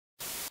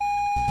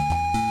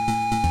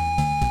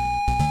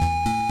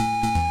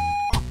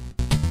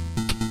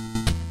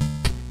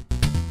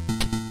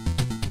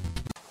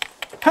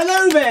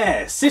Hello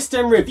there!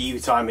 System review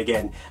time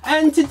again,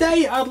 and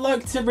today I'd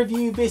like to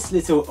review this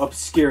little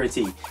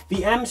obscurity,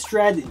 the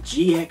Amstrad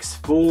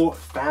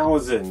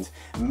GX4000.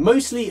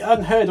 Mostly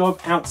unheard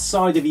of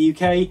outside of the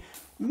UK,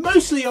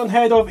 mostly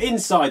unheard of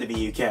inside of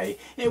the UK.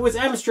 It was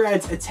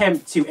Amstrad's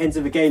attempt to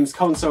enter the games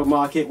console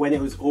market when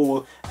it was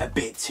all a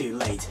bit too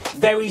late.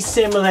 Very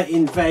similar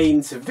in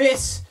vein to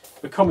this,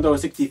 the Commodore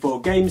 64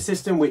 game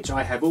system, which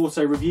I have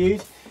also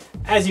reviewed.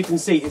 As you can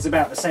see, it's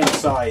about the same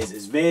size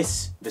as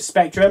this, the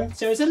Spectrum,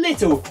 so it's a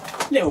little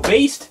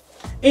beast.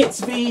 It's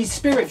the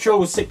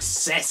spiritual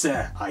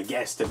successor, I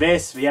guess, to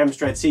this, the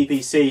Amstrad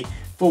CPC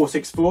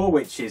 464,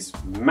 which is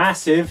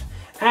massive,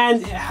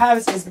 and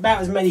it's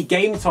about as many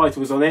game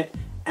titles on it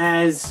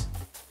as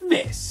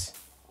this.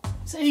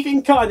 So you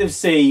can kind of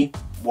see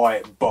why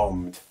it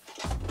bombed.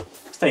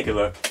 Let's take a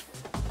look.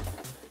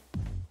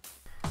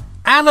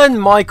 Alan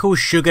Michael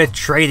Sugar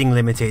Trading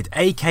Limited,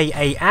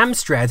 aka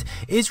Amstrad,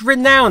 is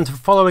renowned for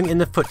following in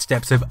the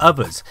footsteps of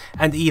others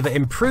and either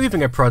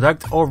improving a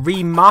product or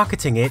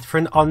remarketing it for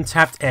an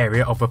untapped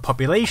area of the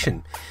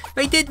population.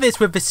 They did this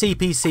with the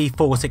CPC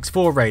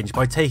 464 range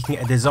by taking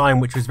a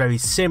design which was very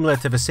similar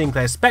to the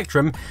Sinclair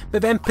Spectrum,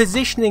 but then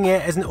positioning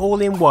it as an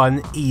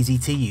all-in-one,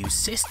 easy-to-use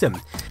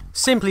system,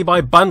 simply by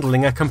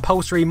bundling a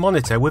compulsory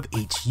monitor with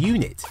each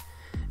unit.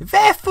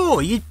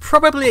 Therefore, you'd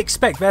probably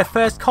expect their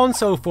first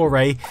console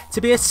foray to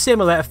be a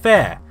similar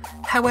affair.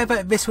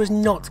 However, this was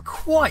not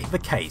quite the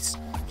case.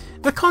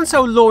 The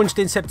console launched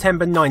in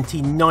September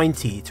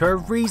 1990 to a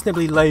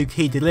reasonably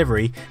low-key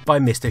delivery by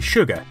Mr.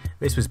 Sugar.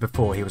 This was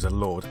before he was a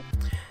lord.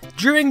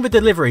 During the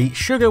delivery,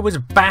 Sugar was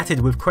battered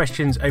with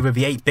questions over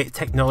the 8-bit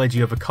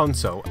technology of the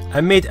console,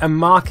 amid a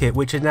market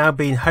which had now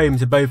been home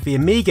to both the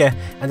Amiga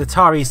and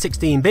Atari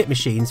 16-bit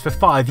machines for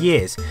 5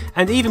 years,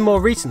 and even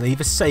more recently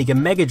the Sega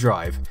Mega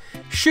Drive.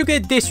 Sugar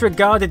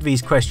disregarded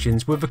these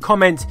questions with the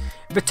comment,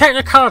 "The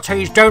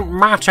technicalities don't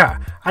matter,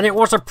 and it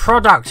was a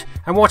product,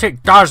 and what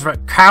it does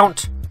that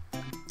count."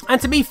 And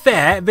to be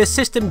fair, the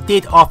system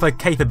did offer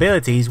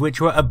capabilities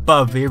which were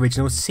above the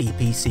original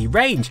CPC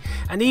range,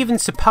 and even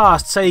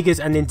surpassed Sega's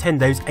and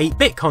Nintendo's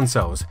 8-bit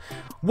consoles.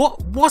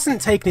 What wasn't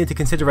taken into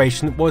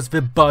consideration was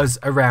the buzz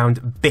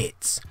around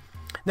bits.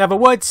 Now, the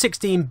word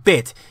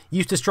 16-bit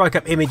used to strike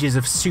up images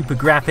of super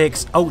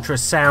graphics, ultra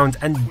sound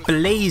and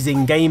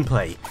blazing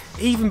gameplay.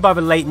 Even by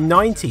the late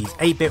 90s,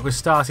 8-bit was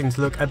starting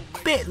to look a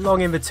bit long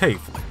in the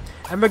tooth.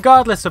 And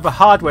regardless of the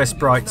hardware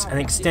sprites and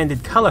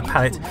extended colour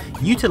palette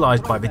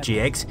utilised by the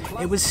GX,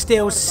 it was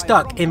still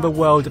stuck in the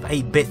world of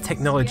 8-bit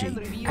technology,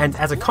 and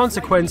as a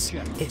consequence,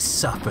 it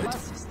suffered.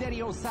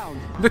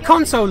 The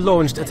console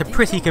launched at a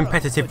pretty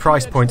competitive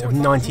price point of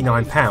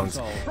 £99,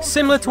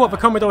 similar to what the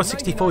Commodore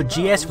 64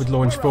 GS would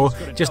launch for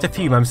just a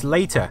few months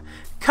later.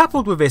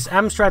 Coupled with this,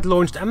 Amstrad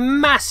launched a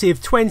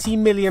massive £20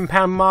 million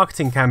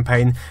marketing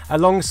campaign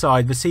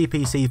alongside the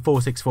CPC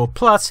 464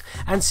 Plus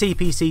and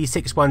CPC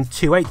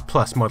 6128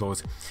 Plus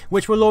models,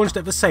 which were launched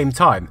at the same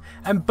time,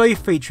 and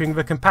both featuring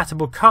the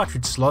compatible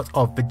cartridge slot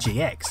of the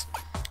GX.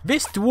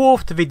 This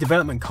dwarfed the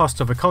development cost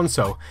of the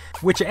console,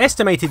 which are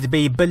estimated to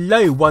be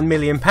below £1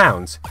 million,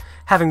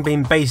 having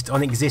been based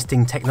on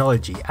existing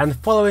technology and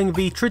following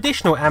the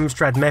traditional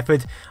Amstrad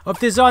method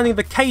of designing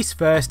the case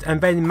first and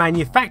then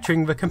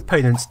manufacturing the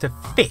components to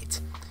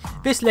fit.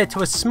 This led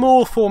to a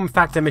small form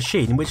factor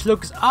machine which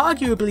looks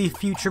arguably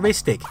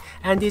futuristic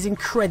and is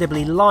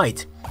incredibly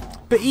light.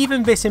 But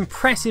even this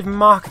impressive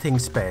marketing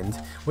spend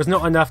was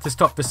not enough to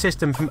stop the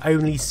system from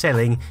only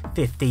selling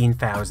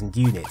 15,000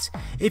 units.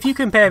 If you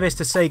compare this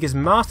to Sega's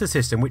Master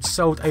System, which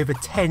sold over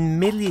 10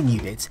 million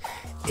units,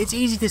 it's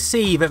easy to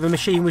see that the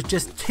machine was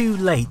just too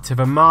late to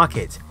the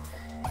market.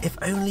 If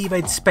only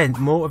they'd spent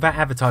more of their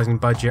advertising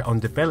budget on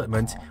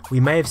development, we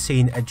may have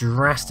seen a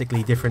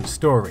drastically different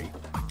story.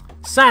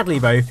 Sadly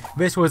though,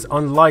 this was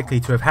unlikely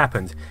to have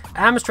happened.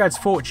 Amstrad's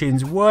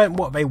fortunes weren't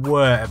what they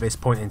were at this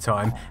point in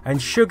time,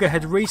 and Sugar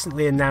had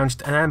recently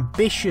announced an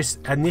ambitious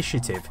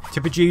initiative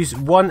to produce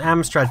one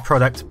Amstrad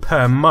product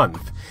per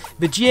month.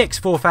 The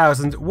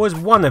GX4000 was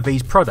one of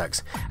these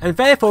products, and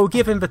therefore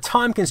given the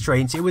time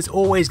constraints, it was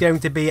always going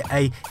to be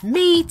a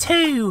 "me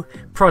too"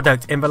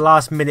 product in the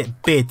last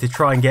minute bid to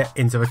try and get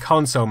into the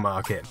console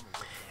market.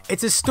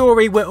 It's a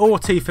story we're all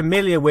too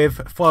familiar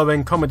with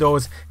following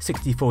Commodore's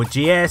 64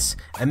 GS,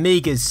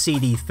 Amiga's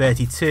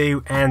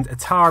CD32 and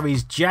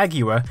Atari's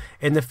Jaguar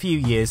in the few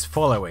years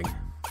following.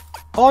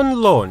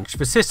 On launch,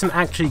 the system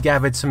actually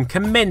gathered some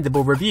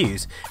commendable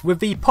reviews, with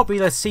the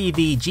popular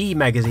CVG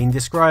magazine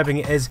describing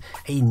it as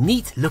a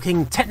neat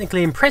looking,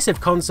 technically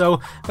impressive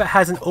console that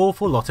has an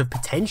awful lot of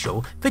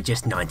potential for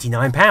just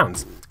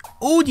 £99.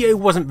 Audio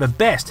wasn't the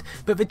best,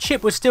 but the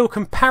chip was still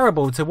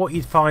comparable to what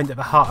you'd find at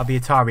the heart of the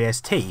Atari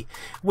ST,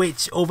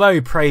 which, although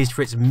praised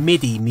for its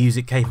MIDI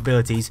music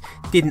capabilities,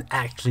 didn't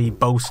actually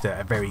bolster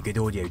a very good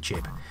audio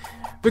chip.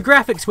 The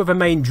graphics were the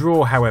main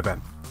draw,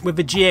 however, with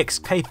the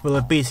GX capable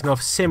of beating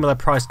off similar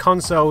priced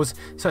consoles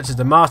such as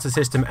the Master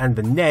System and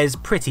the NES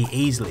pretty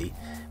easily.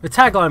 The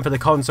tagline for the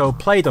console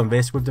played on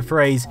this with the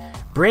phrase,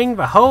 "Bring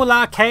the whole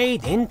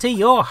arcade into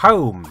your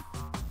home."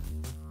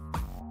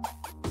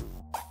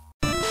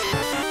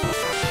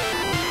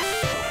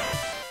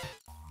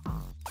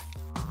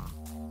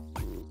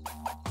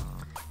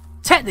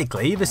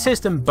 Technically, the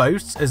system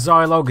boasts a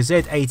Zilog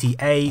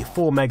Z80A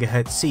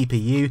 4MHz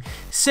CPU,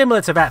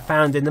 similar to that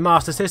found in the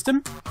Master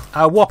System,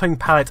 a whopping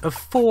palette of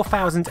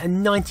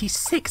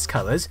 4,096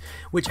 colours,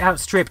 which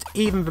outstripped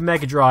even the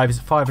Mega Drive's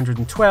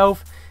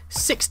 512,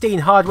 16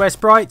 hardware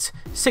sprites,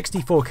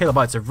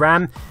 64KB of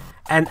RAM,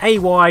 an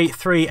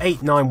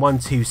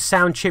AY38912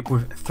 sound chip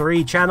with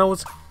 3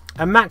 channels,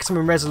 a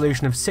maximum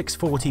resolution of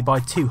 640 by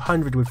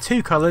 200 with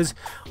 2 colours,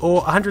 or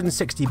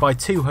 160 by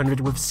 200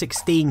 with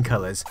 16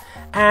 colours,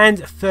 and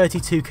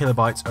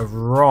 32KB of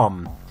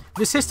ROM.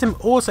 The system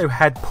also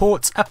had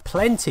ports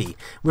aplenty,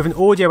 with an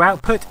audio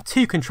output,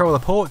 2 controller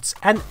ports,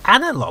 an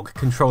analog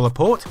controller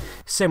port,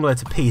 similar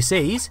to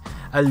PCs,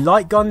 a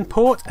light gun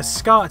port, a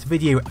SCART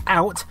video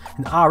out,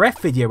 an RF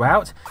video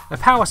out, a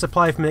power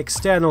supply from an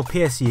external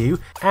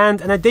PSU,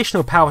 and an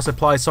additional power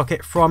supply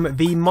socket from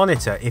the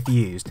monitor if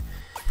used.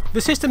 The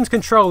system's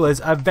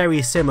controllers are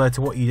very similar to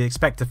what you'd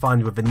expect to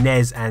find with the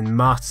NES and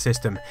Master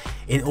System,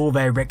 in all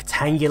their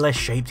rectangular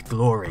shaped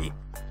glory.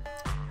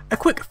 A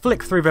quick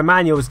flick through the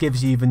manuals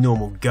gives you the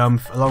normal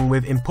gumph, along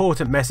with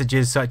important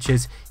messages such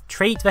as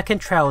treat the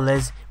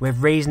controllers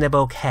with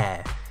reasonable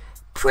care.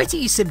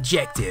 Pretty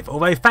subjective,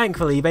 although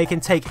thankfully they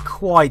can take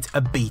quite a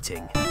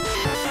beating.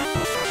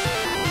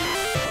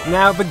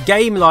 Now, the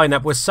game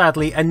lineup was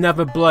sadly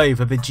another blow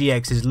for the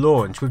GX's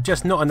launch, with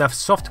just not enough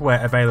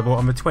software available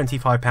on the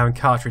 £25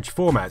 cartridge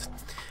format.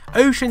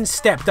 Ocean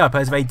stepped up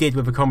as they did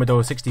with the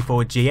Commodore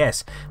 64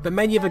 GS, but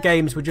many of the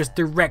games were just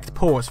direct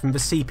ports from the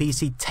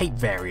CPC tape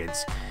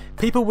variants.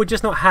 People were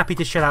just not happy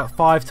to shell out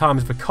 5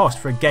 times the cost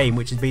for a game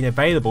which has been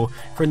available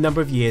for a number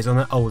of years on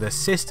an older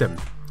system.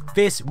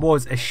 This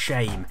was a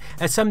shame,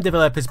 as some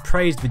developers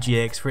praised the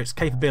GX for its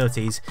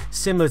capabilities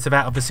similar to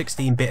that of the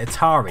 16-bit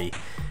Atari,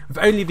 with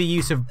only the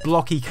use of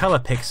blocky colour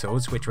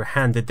pixels, which were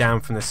handed down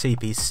from the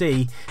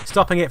CPC,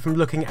 stopping it from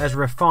looking as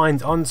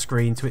refined on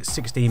screen to its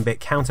 16-bit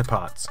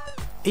counterparts.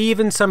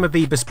 Even some of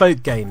the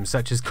bespoke games,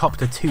 such as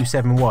Copter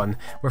 271,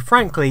 were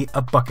frankly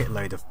a bucket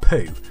load of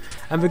poo,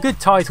 and the good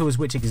titles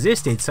which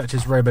existed, such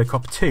as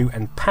Robocop 2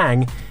 and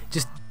Pang,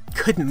 just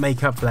couldn't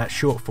make up for that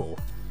shortfall.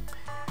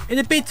 In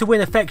a bid to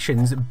win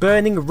affections,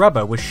 Burning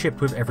Rubber was shipped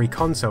with every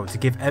console to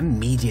give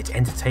immediate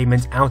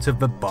entertainment out of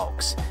the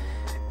box.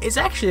 It's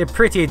actually a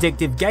pretty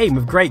addictive game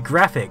with great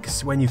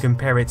graphics when you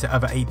compare it to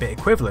other 8-bit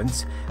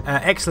equivalents,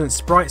 excellent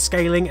sprite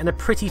scaling, and a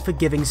pretty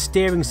forgiving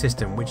steering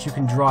system which you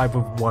can drive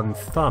with one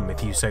thumb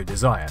if you so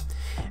desire.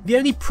 The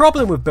only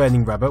problem with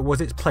Burning Rubber was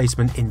its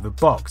placement in the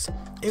box.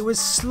 It was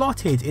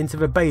slotted into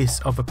the base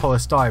of the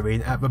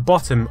polystyrene at the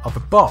bottom of the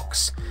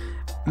box.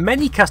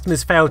 Many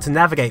customers failed to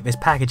navigate this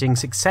packaging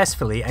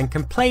successfully and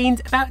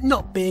complained about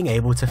not being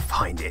able to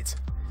find it.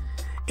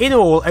 In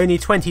all, only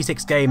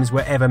 26 games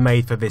were ever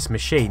made for this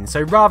machine,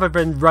 so rather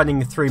than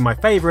running through my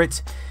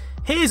favourites,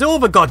 here's all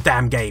the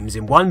goddamn games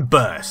in one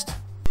burst.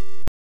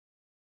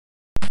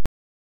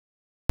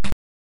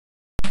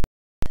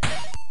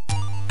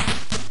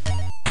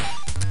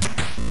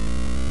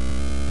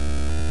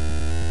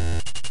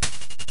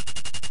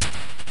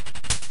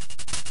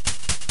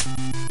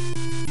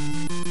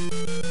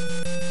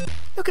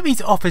 Look at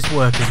these office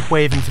workers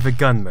waving to the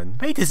gunman.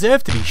 They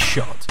deserve to be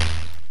shot.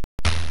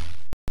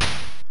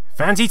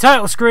 Fancy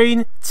title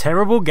screen,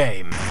 terrible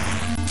game.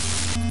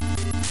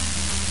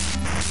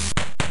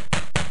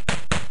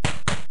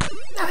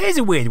 Now here's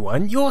a weird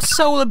one. Your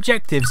sole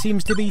objective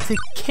seems to be to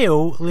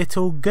kill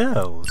little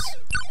girls.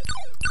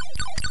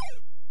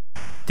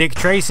 Dick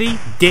Tracy,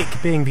 dick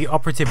being the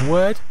operative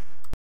word.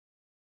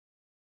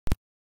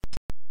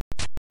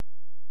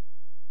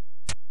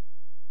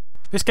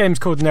 This game's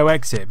called No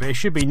Exit, but it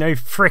should be No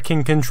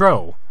Frickin'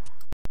 Control.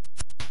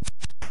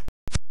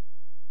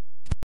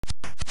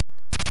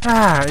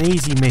 Ah, an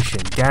easy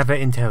mission. Gather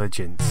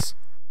intelligence.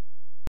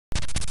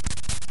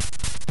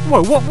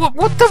 Whoa,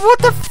 what the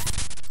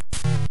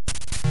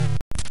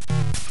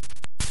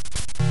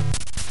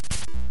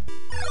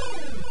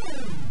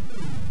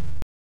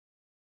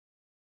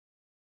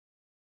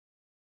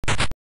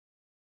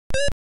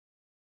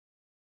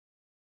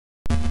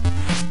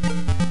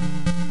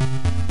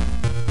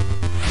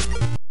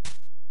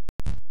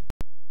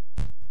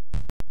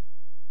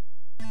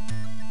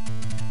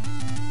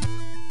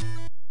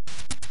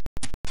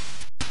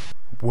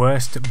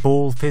Worst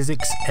ball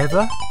physics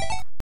ever?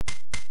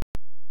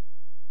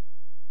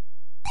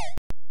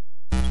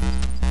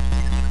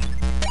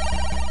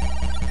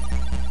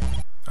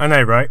 I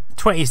know, right?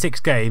 26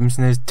 games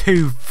and there's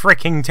 2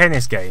 fricking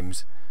tennis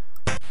games.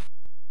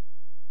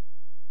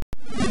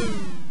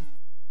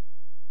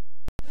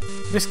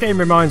 This game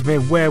reminds me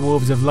of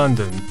Werewolves of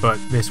London, but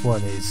this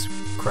one is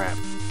crap.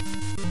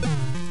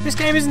 This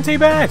game isn't too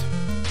bad.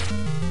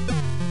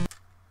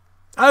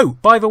 Oh,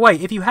 by the way,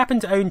 if you happen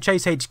to own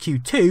Chase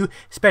HQ 2,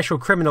 Special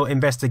Criminal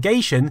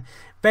Investigation,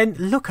 then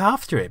look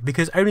after it,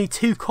 because only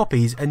 2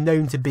 copies are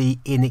known to be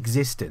in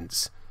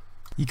existence.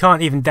 You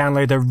can't even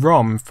download a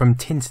ROM from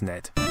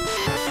Tinternet.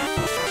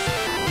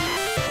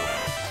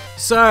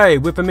 So,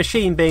 with the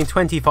machine being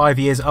 25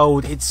 years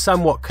old, it's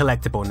somewhat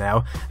collectible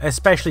now,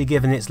 especially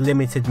given its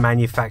limited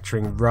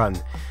manufacturing run.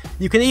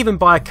 You can even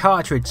buy a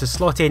cartridge to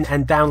slot in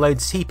and download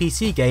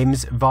CPC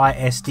games via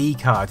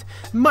SD card,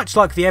 much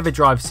like the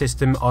EverDrive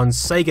system on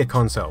Sega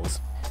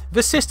consoles.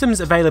 The system's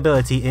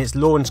availability in its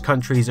launch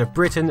countries of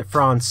Britain,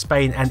 France,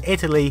 Spain and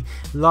Italy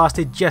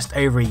lasted just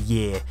over a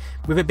year,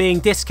 with it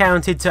being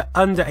discounted to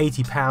under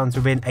 £80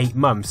 within 8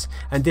 months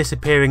and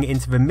disappearing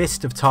into the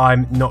mist of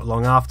time not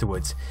long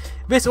afterwards.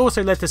 This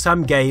also led to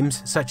some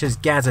games, such as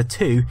Gaza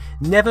 2,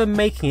 never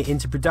making it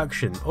into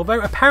production, although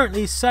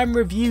apparently some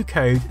review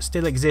code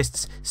still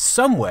exists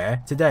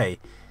somewhere today.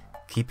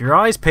 Keep your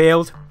eyes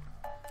peeled.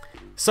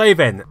 So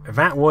then,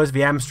 that was the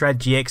Amstrad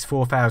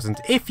GX4000.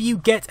 If you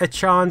get a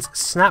chance,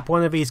 snap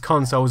one of these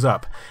consoles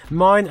up.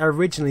 Mine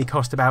originally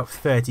cost about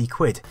 30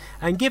 quid,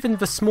 and given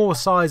the small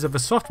size of the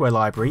software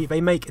library, they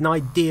make an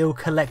ideal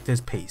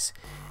collector's piece,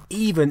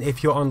 even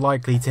if you're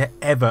unlikely to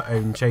ever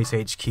own Chase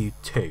HQ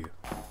 2.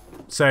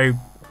 So,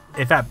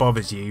 if that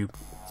bothers you,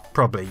 it's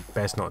probably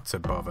best not to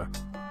bother.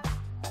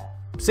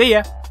 See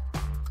ya!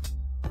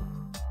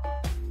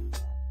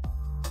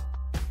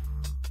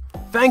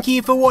 Thank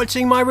you for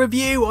watching my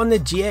review on the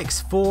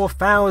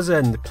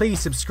GX4000.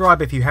 Please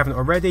subscribe if you haven't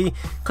already,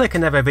 click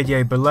another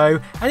video below,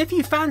 and if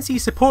you fancy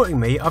supporting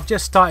me, I've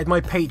just started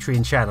my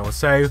Patreon channel,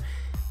 so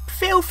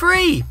feel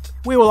free!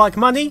 We all like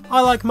money,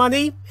 I like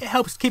money, it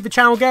helps keep the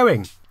channel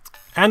going.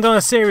 And on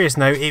a serious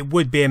note, it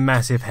would be a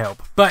massive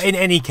help. But in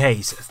any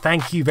case,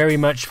 thank you very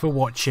much for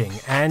watching,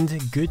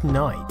 and good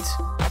night.